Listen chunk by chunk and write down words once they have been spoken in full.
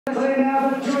Now,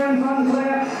 but Joanne Fun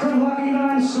clear from Lucky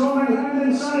Nine, scoring hand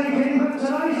and Sunny King, but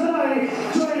today's the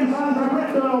day. Joanne Fun from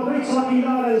Krypton beats Lucky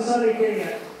Nine and Sunny King.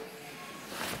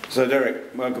 So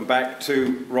Derek, welcome back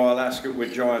to Royal Ascot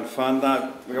with Giant Fun.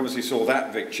 Now, we obviously saw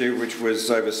that victory, which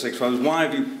was over 6 runs. Why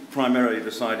have you primarily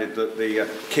decided that the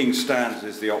King Stands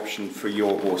is the option for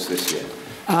your horse this year?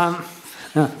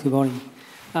 Good morning.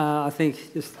 I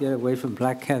think just get away from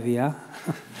Black Caviar.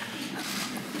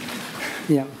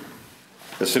 Yeah.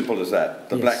 As simple as that,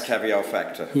 the Yes. Black Caviar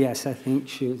factor. Yes, I think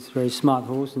she's a very smart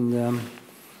horse, and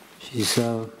she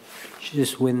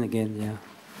just win again. Yeah.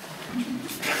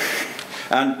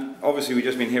 And obviously we've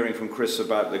just been hearing from Chris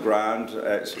about the ground,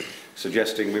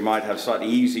 suggesting we might have slightly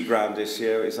easy ground this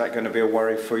year. Is that going to be a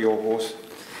worry for your horse?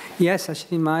 Yes,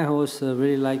 actually my horse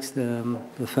really likes the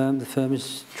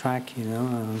firmest track, you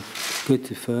know, good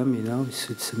to firm, you know,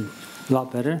 it's a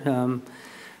lot better.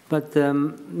 But you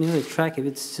know, the track, if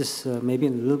it's just maybe a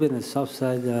little bit on the soft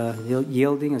side,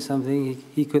 yielding or something,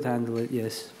 he could handle it,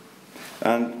 yes.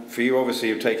 And for you, obviously,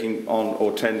 you're taking on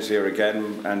Ortensia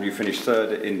again, and you finished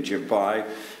third in Dubai.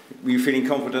 Were you feeling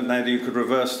confident now that you could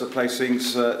reverse the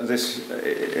placings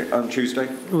on Tuesday?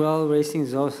 Well, racing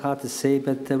is always hard to say,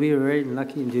 but we were very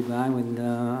lucky in Dubai when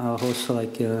our horse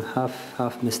like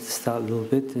half missed the start a little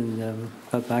bit and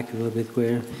got back a little bit.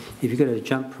 Where if you got to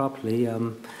jump properly,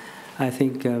 I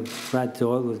think Brad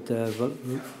Doyle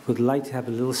would like to have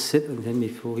a little sit on him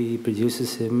before he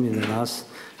produces him in the last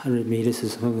 100 meters or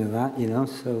something like that, you know.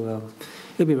 So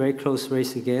it'll be a very close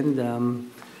race again.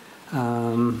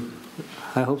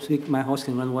 I hope my horse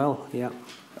can run well, yeah.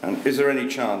 And is there any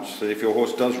chance that if your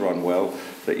horse does run well,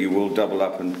 that you will double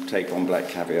up and take on Black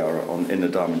Caviar in the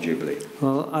Diamond Jubilee?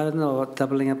 Well, I don't know about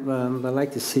doubling up. I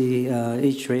like to see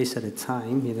each race at a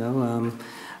time, you know.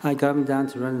 I got him down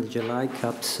to run the July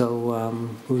Cup,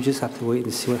 so we'll just have to wait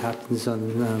and see what happens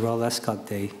on Royal Ascot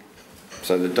Day.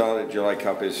 So the July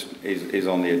Cup is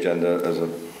on the agenda as a...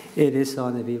 It is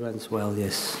on if he runs well,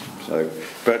 yes. So,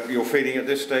 but you're feeling at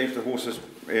this stage the horse is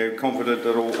confident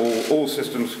that all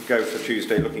systems go for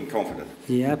Tuesday, looking confident?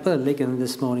 Yeah, I put a leg in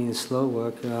this morning in slow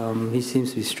work. He seems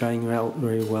to be striding out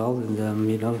very well, and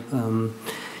you know,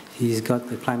 he's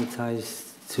got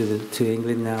acclimatized to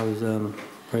England now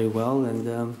very well,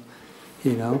 and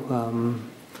you know,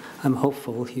 I'm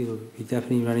hopeful he'll be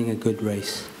definitely running a good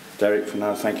race. Derek, for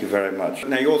now, thank you very much.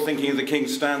 Now you're thinking of the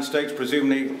King's Stand Stakes,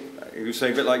 presumably. You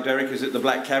say a bit like Derek, is it the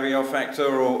Black Caviar factor,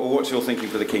 or what's your thinking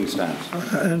for the King's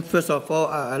Stand? First of all,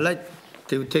 I'd like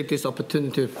to take this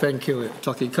opportunity to thank you,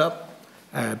 Jockey Cup,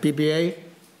 BBA,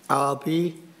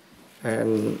 RRP,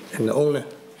 and the owner.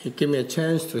 He gave me a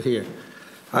chance to hear.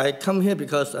 I come here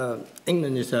because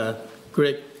England is a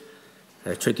great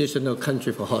traditional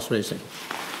country for horse racing.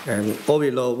 And all we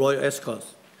know, Royal Ascot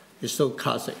is so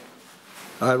classic.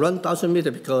 I run 1,000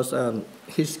 meters because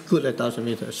he's good at 1,000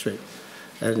 meters straight.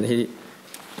 And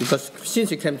because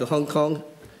since he came to Hong Kong,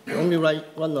 he only run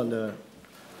on the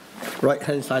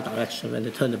right-hand side direction when they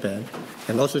turn the bend,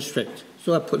 and also straight.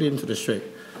 So I put him to the straight.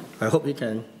 I hope he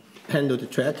can handle the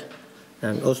track,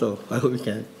 and also I hope he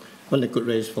can run a good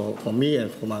race for me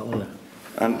and for my owner.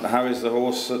 And how is the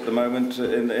horse at the moment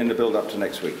in the build-up to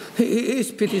next week? He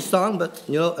is pretty strong, but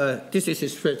you know, this is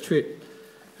his first trip.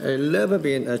 He's never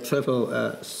been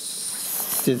travel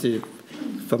since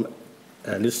from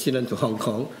New Zealand to Hong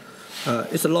Kong.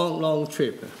 It's a long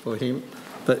trip for him,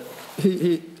 but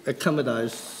he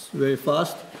acclimatized very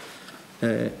fast.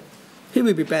 He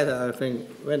will be better, I think,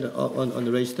 when on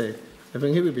the race day. I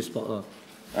think he will be spot on.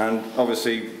 And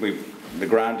obviously, the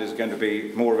ground is going to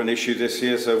be more of an issue this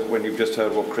year, so when you've just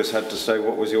heard what Chris had to say,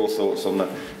 what was your thoughts on the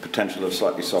potential of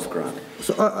slightly soft ground?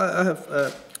 So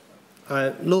I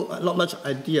have not much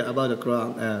idea about the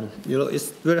ground, and you know,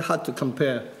 it's very hard to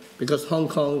compare because Hong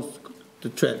Kong's the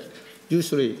track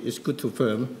usually is good to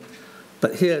firm,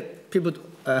 but here people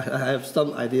I have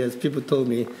some ideas. People told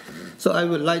me, so I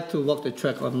would like to walk the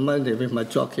track on Monday with my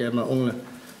jockey and my owner.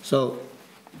 So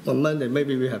on Monday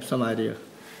maybe we have some idea.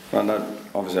 Well, no,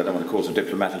 obviously I don't want to cause a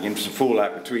diplomatic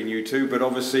fallout between you two, but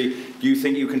obviously, do you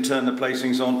think you can turn the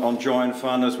placings on Giant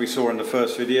Fun as we saw in the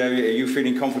first video? Are you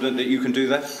feeling confident that you can do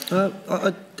that?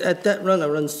 At that run I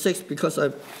run 6 because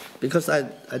I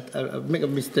make a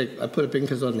mistake. I put the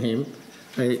blinkers on him.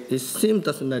 His sim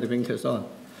doesn't let the blinkers on.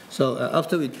 So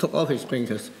after we took off his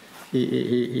blinkers,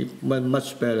 he went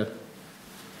much better.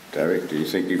 Derek, do you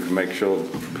think you can make sure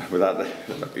without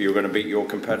you're going to beat your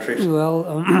compatriots?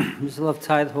 Well, there's a lot of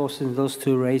tired horses in those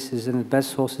two races, and the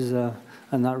best horses are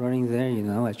not running there, you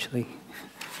know, actually.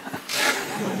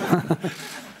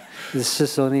 It's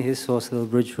just only his horse, Little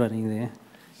Bridge, running there.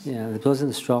 Yeah, it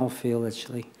wasn't a strong field,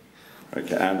 actually.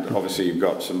 Okay, and obviously you've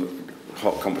got some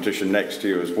hot competition next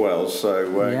year as well.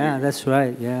 So yeah, that's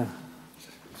right. Yeah.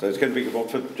 So it's going to be, well,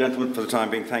 gentlemen, for the time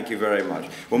being, thank you very much.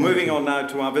 Well, moving on now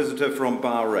to our visitor from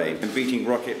Bahrain. And beating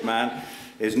Rocket Man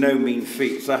is no mean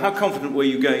feat. So how confident were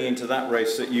you going into that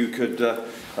race that you could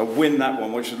win that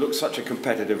one, which looks such a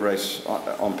competitive race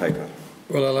on paper?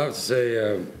 Well, I'll have to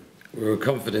say we were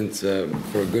confident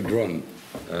for a good run,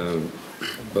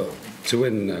 but to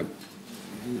win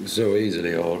so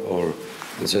easily or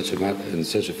in such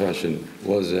a fashion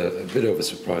was a bit of a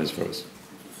surprise for us.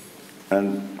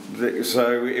 And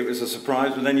so it was a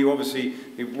surprise, but then you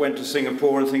went to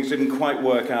Singapore and things didn't quite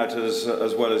work out as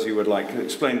well as you would like.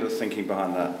 Explain the thinking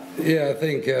behind that. Yeah, I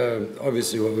think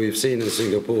obviously what we've seen in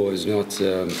Singapore is not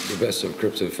the best of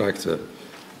Krypton factor.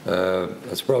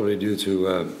 That's probably due to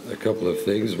a couple of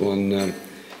things. One,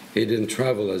 he didn't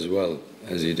travel as well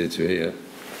as he did to here.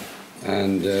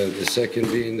 And the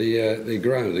second being the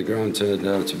ground. The ground turned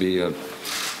out to be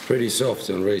pretty soft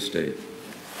on race day,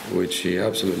 which he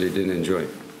absolutely didn't enjoy.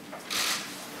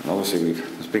 And obviously,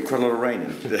 there's been quite a lot of rain.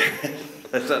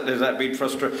 Has that been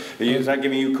frustrating? Is that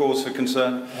giving you cause for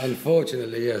concern?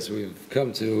 Unfortunately, yes. We've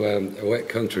come to a wet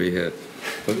country here,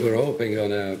 but we're hoping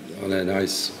on a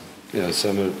nice,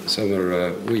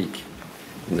 summer week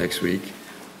next week.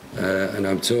 And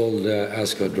I'm told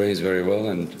Ascot rains very well,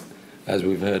 and as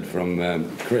we've heard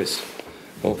from Chris,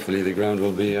 hopefully the ground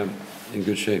will be in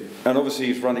good shape. And obviously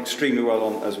he's run extremely well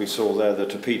on, as we saw there, the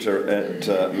Tapita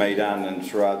at Meydan and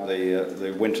throughout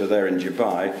the winter there in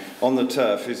Dubai. On the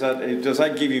turf, does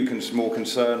that give you more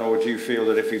concern, or do you feel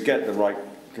that if you get the right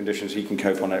conditions he can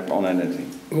cope on anything?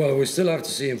 Well, we still have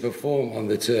to see him perform on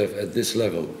the turf at this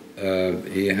level.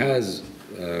 He has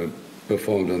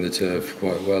performed on the turf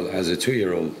quite well as a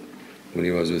 2-year-old when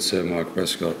he was with Sir Mark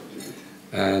Prescott.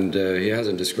 And he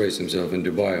hasn't disgraced himself in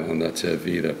Dubai on that turf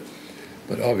either.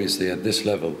 But obviously, at this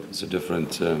level, it's a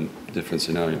different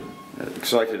scenario.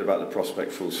 Excited about the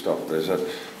prospect, full stop.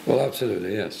 Well,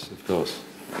 absolutely, yes, of course.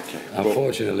 Okay.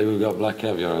 Unfortunately, we've got Black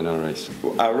Caviar in our race.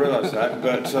 Well, I realise that,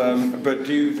 but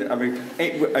do you? I mean,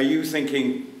 are you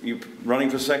thinking you running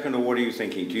for second, or what are you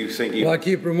thinking? Do you think? Well, I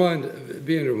keep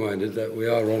being reminded that we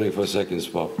are running for second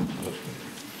spot.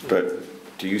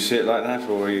 But do you see it like that,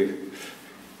 or are you?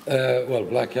 Well,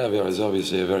 Black Caviar is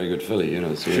obviously a very good filly,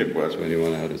 so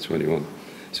 21 out of 21.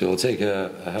 So it'll take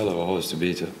a hell of a horse to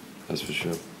beat her, that's for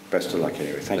sure. Best of luck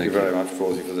anyway. Thank you very much,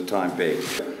 Fawzi, for the time being.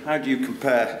 How do you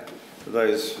compare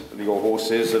your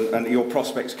horses and your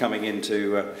prospects coming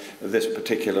into this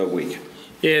particular week?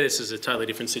 Yeah, this is a totally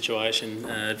different situation,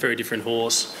 very different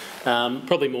horse.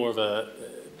 Probably more of a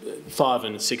 5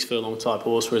 and 6 furlong type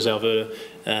horse, whereas Alberta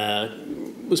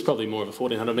was probably more of a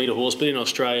 1400 metre horse. But in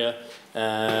Australia,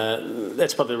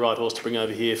 that's probably the right horse to bring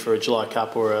over here for a July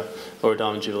Cup or a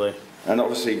Diamond Jubilee. And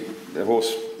obviously, the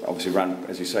horse ran,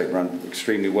 as you say, ran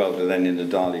extremely well then in the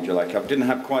Dali July Cup. Didn't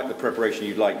have quite the preparation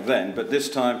you'd like then, but this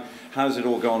time, how's it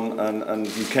all gone? And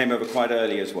you came over quite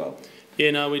early as well. Yeah,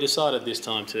 no, we decided this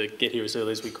time to get here as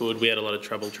early as we could. We had a lot of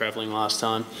trouble travelling last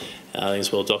time. I think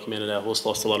it's well documented. Our horse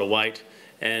lost a lot of weight.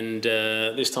 And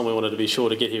this time we wanted to be sure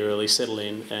to get here early, settle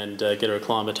in and get her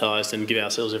acclimatised and give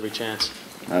ourselves every chance.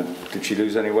 Did she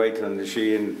lose any weight, and is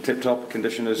she in tip-top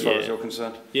condition as far as you're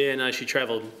concerned? Yeah, no, she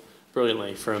travelled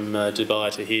brilliantly from Dubai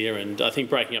to here, and I think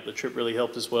breaking up the trip really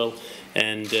helped as well,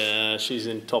 and she's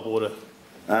in top order.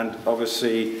 And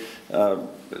obviously,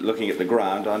 looking at the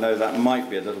ground, I know that might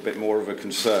be a little bit more of a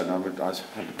concern. I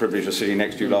had the privilege of sitting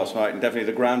next to you last night, and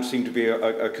definitely the ground seemed to be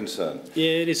a concern. Yeah,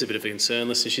 it is a bit of a concern.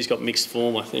 Listen, she's got mixed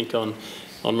form, I think, on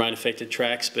rain-affected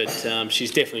tracks, but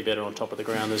she's definitely better on top of the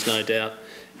ground, there's no doubt.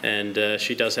 And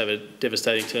she does have a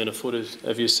devastating turn of foot,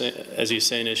 as you've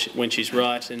seen her when she's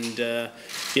right. And,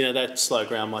 that slow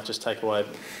ground might just take away a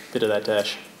bit of that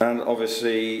dash. And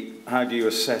obviously, how do you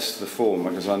assess the form?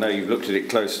 Because I know you've looked at it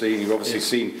closely, and you've obviously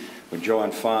seen with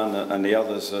Joanne Fan and the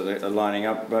others that are lining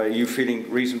up. Are you feeling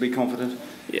reasonably confident?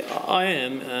 Yeah, I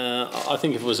am. I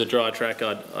think if it was a dry track,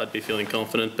 I'd be feeling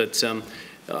confident. But it's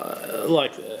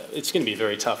going to be a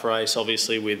very tough race,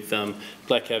 obviously, with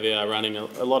Black Caviar running.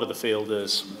 A lot of the field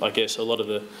is, I guess, a lot of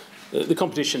the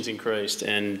competition's increased,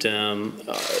 and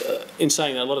in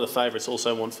saying that, a lot of the favourites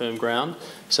also want firm ground.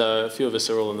 So a few of us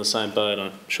are all in the same boat.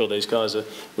 I'm sure these guys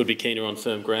would be keener on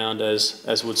firm ground,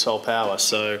 as would Soul Power.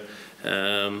 So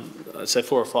I'd say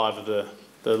 4 or 5 of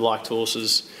the liked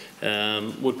horses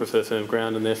would prefer firm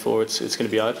ground, and therefore it's going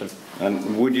to be open.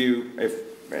 And would you, if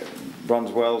it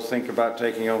runs well, think about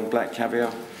taking on Black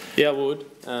Caviar? Yeah, I would.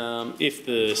 If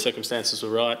the circumstances were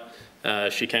right.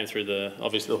 She came through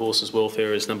obviously the horse's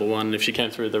welfare is number one. If she came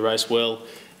through the race well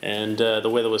and the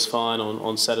weather was fine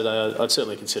on Saturday, I'd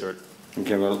certainly consider it.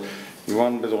 Okay, well, you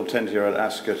won with Ortensia at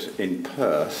Ascot in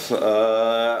Perth.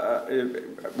 How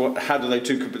do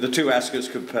the two Ascots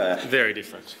compare? Very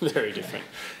different, very different.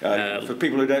 For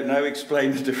people who don't know,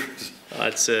 explain the difference.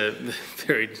 It's the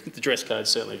dress code's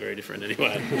certainly very different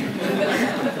anyway.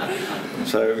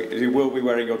 So you will be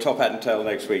wearing your top hat and tail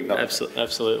next week, not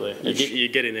Absolutely. You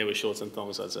get in there with shorts and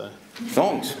thongs, I'd say.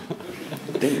 Thongs?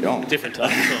 Ding dong. Different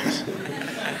type of thongs.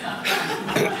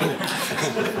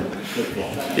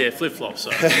 Yeah, flip-flops,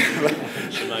 sorry.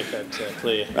 Should make that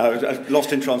clear.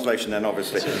 Lost in translation then,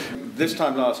 obviously. This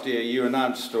time last year, you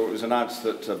announced, or it was announced,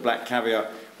 that Black Caviar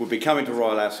would be coming to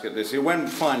Royal Ascot this year. When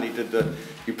finally did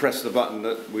you press the button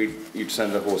that you'd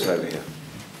send the horse over here?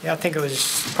 Yeah, I think it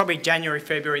was probably January,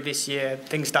 February this year,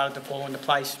 things started to fall into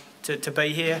place to be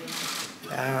here.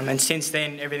 And since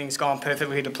then, everything's gone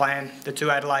perfectly to plan. The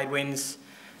 2 Adelaide wins,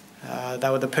 they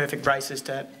were the perfect races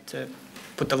to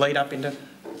put the lead up into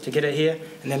to get her here.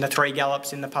 And then the 3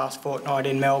 gallops in the past fortnight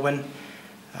in Melbourne.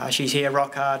 She's here,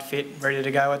 rock hard, fit, ready to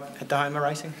go at the home of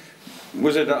racing.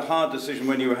 Was it a hard decision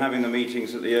when you were having the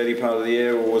meetings at the early part of the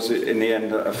year, or was it in the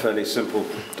end a fairly simple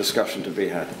discussion to be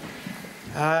had?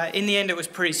 In the end it was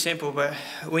pretty simple, but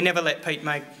we never let Pete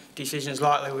make decisions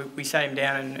lightly. We sat him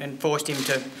down and forced him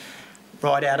to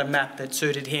write out a map that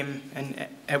suited him, and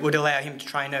it would allow him to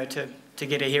train her to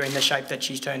get her here in the shape that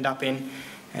she's turned up in.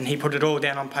 And he put it all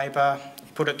down on paper,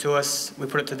 he put it to us, we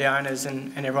put it to the owners,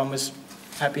 and everyone was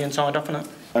happy and signed off on it.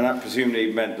 And that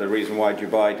presumably meant the reason why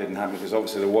Dubai didn't happen, because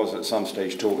obviously there was at some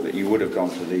stage talk that you would have gone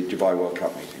to the Dubai World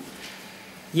Cup meeting.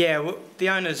 Yeah, well, the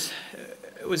owners,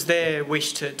 it was their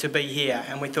wish to be here,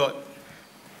 and we thought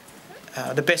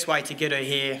the best way to get her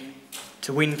here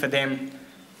to win for them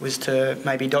was to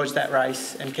maybe dodge that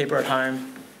race and keep her at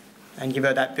home and give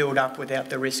her that build-up without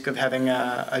the risk of having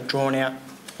a drawn-out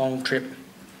long trip,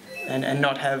 and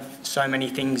not have so many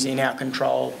things in our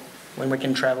control when we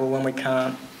can travel, when we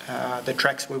can't, the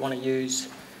tracks we want to use.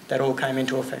 That all came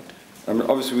into effect.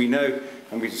 Obviously we know,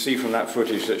 and we can see from that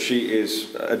footage, that she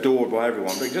is adored by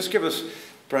everyone, but just give us,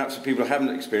 perhaps for people who haven't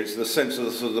experienced, the sense of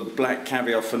the sort of the Black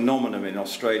Caviar phenomenon in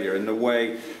Australia, in the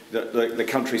way that the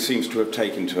country seems to have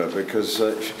taken to her, because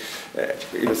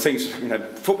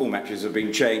football matches have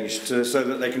been changed so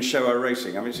that they can show her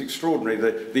racing. I mean, it's extraordinary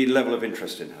the level of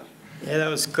interest in her. Yeah, that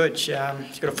was good. She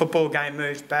got a football game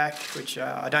moved back, which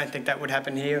I don't think that would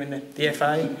happen here in the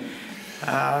FA.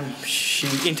 She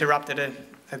interrupted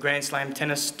a Grand Slam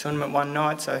tennis tournament one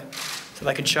night so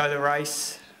they could show the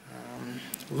race.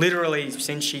 Literally,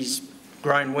 since she's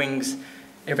grown wings,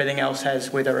 everything else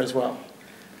has with her as well.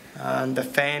 The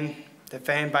fan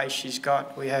base she's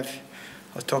got, I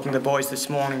was talking to the boys this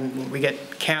morning, we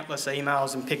get countless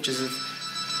emails and pictures of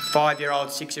 5-year-old,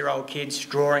 6-year-old kids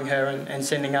drawing her and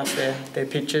sending us their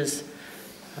pictures.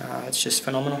 It's just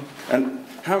phenomenal. And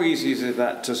how easy is it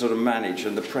that to sort of manage,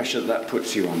 and the pressure that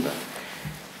puts you under?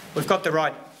 We've got the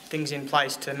right things in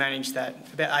place to manage that.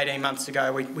 About 18 months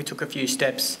ago, we took a few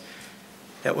steps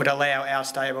that would allow our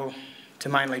stable to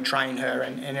mainly train her,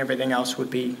 and everything else would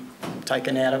be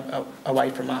taken away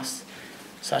from us,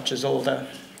 such as all the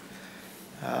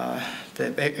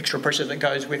extra pressure that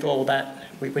goes with all that.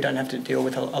 We don't have to deal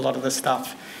with a lot of the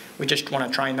stuff. We just want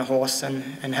to train the horse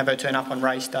and have her turn up on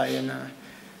race day and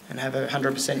have her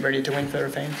 100% ready to win for her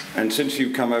fans. And since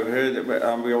you've come over here,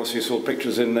 we obviously saw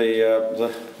pictures in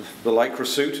the lycra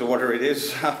suit or whatever it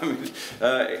is.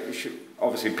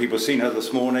 Obviously people have seen her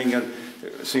this morning, and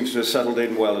it seems to have settled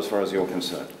in well as far as you're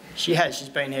concerned. She has. She's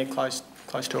been here close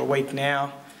to a week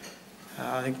now.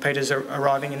 I think Peter's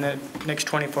arriving in the next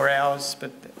 24 hours,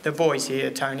 but the boys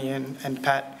here, Tony and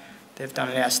Pat, they've done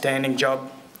an outstanding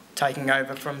job taking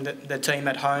over from the team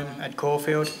at home at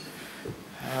Caulfield.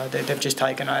 They've just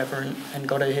taken over and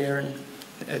got her here, and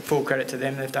full credit to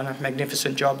them. They've done a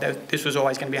magnificent job. This was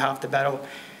always going to be half the battle,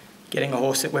 getting a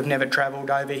horse that we've never travelled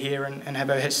over here and have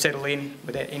her settle in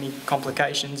without any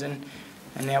complications, and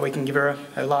now we can give her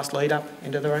her last lead up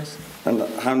into the race. And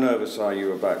how nervous are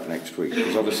you about next week?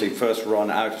 Because obviously first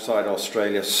run outside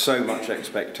Australia, so much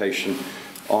expectation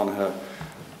on her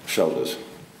shoulders.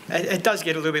 It does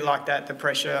get a little bit like that, the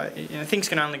pressure. Things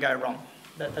can only go wrong.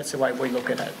 That's the way we look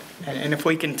at it. And if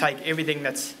we can take everything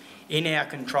that's in our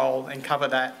control and cover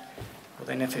that, well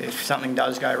then if something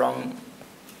does go wrong,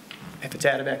 if it's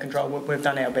out of our control, we've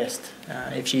done our best.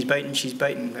 If she's beaten, she's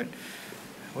beaten,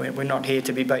 but we're not here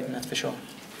to be beaten, that's for sure.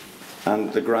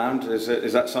 And the ground,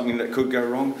 is that something that could go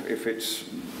wrong? If it's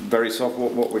very soft,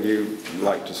 what would you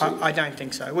like to see? I don't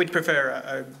think so. We'd prefer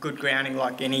a good grounding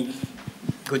like any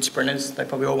good sprinters. They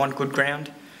probably all want good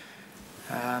ground.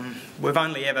 We've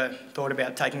only ever thought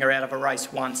about taking her out of a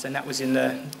race once, and that was in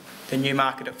the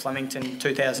Newmarket at Flemington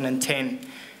 2010,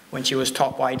 when she was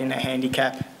top weight in a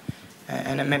handicap,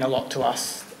 and it meant a lot to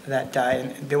us that day.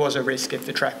 And there was a risk if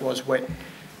the track was wet,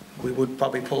 we would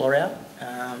probably pull her out.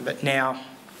 But now,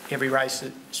 every race,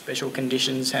 special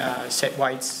conditions, set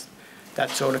weights, that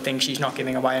sort of thing, she's not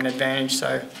giving away an advantage,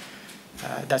 so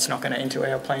that's not going to enter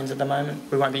our plans at the moment.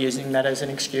 We won't be using that as an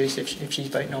excuse if she's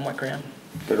beaten on wet ground.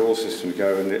 But all systems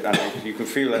go, and you can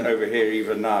feel it over here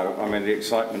even now. I mean, the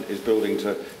excitement is building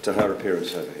to her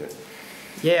appearance over here.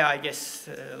 Yeah, I guess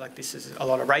like this is a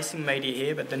lot of racing media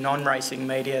here, but the non-racing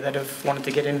media that have wanted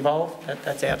to get involved,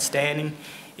 that's outstanding.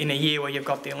 In a year where you've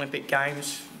got the Olympic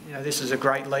Games, you know, this is a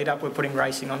great lead-up. We're putting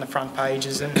racing on the front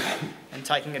pages and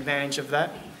taking advantage of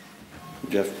that.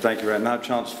 Jeff, thank you. And now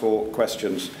chance for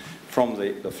questions from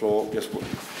the floor. Just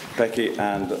Becky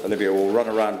and Olivia will run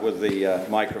around with the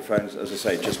microphones. As I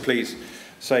say, just please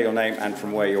say your name and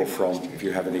from where you're from if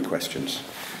you have any questions.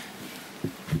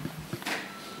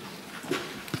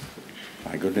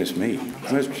 My goodness me.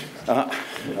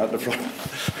 At the front.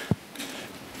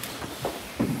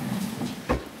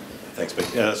 Thanks,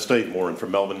 Becky. Steve Moran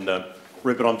from Melbourne.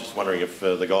 Rupert, I'm just wondering if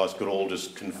the guys could all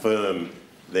just confirm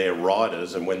their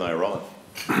riders and when they arrive.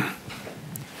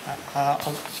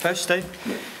 First, Steve.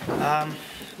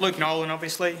 Luke Nolan,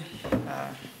 obviously.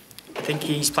 I think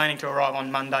he's planning to arrive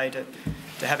on Monday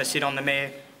to have a sit on the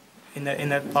mare in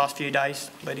the last few days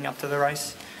leading up to the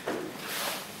race.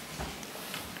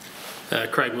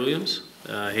 Craig Williams,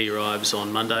 he arrives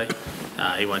on Monday.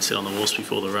 He won't sit on the horse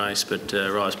before the race, but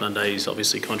arrives Monday. He's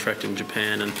obviously contracted in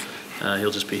Japan, and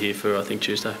he'll just be here for, I think,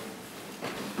 Tuesday.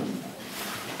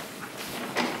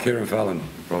 Kieran Fallon,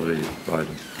 probably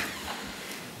riding.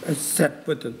 Set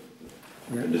with the...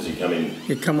 Yeah. Does he come in?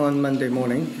 He come on Monday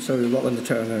morning, so we walk on the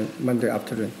track on Monday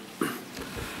afternoon.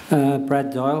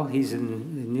 Brad Doyle, he's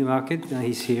in Newmarket.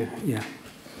 He's here, yeah.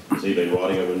 Has he been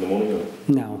riding over in the morning? Or?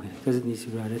 No, he doesn't need to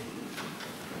ride it.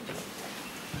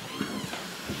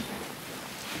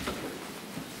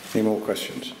 Any more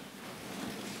questions?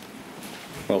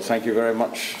 Well, thank you very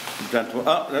much, gentlemen.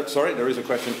 Oh, sorry, there is a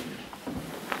question.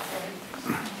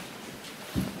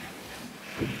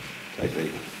 Take the at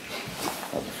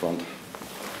the front.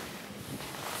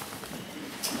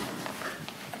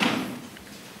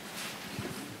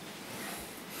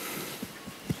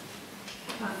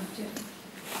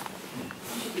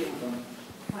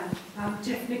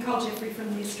 Jeff, Nicole Jeffrey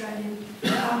from The Australian.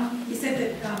 You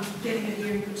said that getting a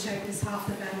deer in good shape is half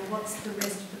the battle. What's the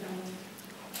rest of the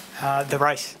battle? The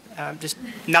race. Just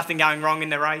nothing going wrong in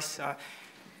the race.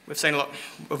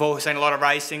 We've all seen a lot of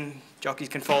racing. Jockeys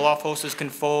can fall off, horses can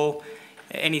fall,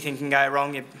 anything can go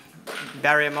wrong. Your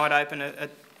barrier might open a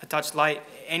touch late.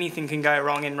 Anything can go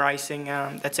wrong in racing.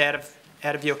 That's out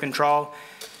of your control.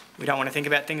 We don't want to think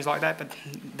about things like that, but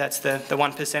that's the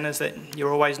 1%ers that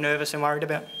you're always nervous and worried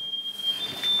about.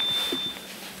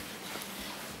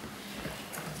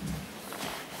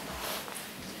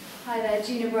 Hi there,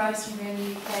 Gina Bryce from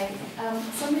Real UK.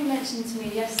 Somebody mentioned to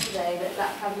me yesterday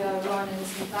that Caviar were running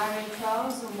some barrier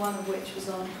trials, and one of which was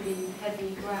on pretty heavy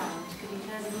ground. Could you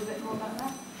tell us a little bit more about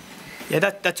that? Yeah,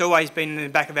 that's always been in the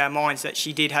back of our minds, that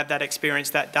she did have that experience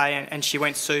that day, and she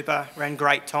went super, ran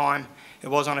great time. It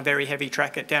was on a very heavy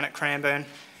track down at Cranbourne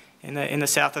in the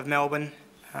south of Melbourne,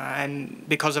 and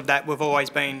because of that we've always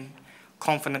been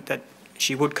confident that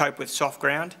she would cope with soft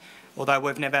ground, although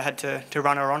we've never had to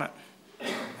run her on it.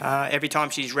 Every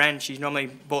time she's ran, she's normally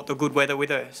brought the good weather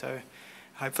with her, so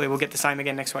hopefully we'll get the same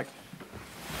again next week.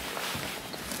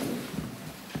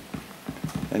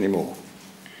 Any more?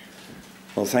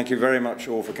 Well, thank you very much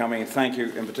all for coming. Thank you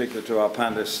in particular to our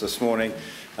panellists this morning,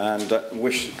 and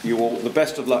wish you all the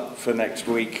best of luck for next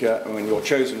week in your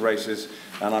chosen races,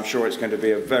 and I'm sure it's going to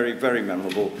be a very, very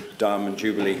memorable Diamond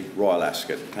Jubilee Royal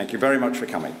Ascot. Thank you very much for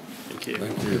coming. Thank you.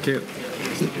 Thank you.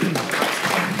 Thank you.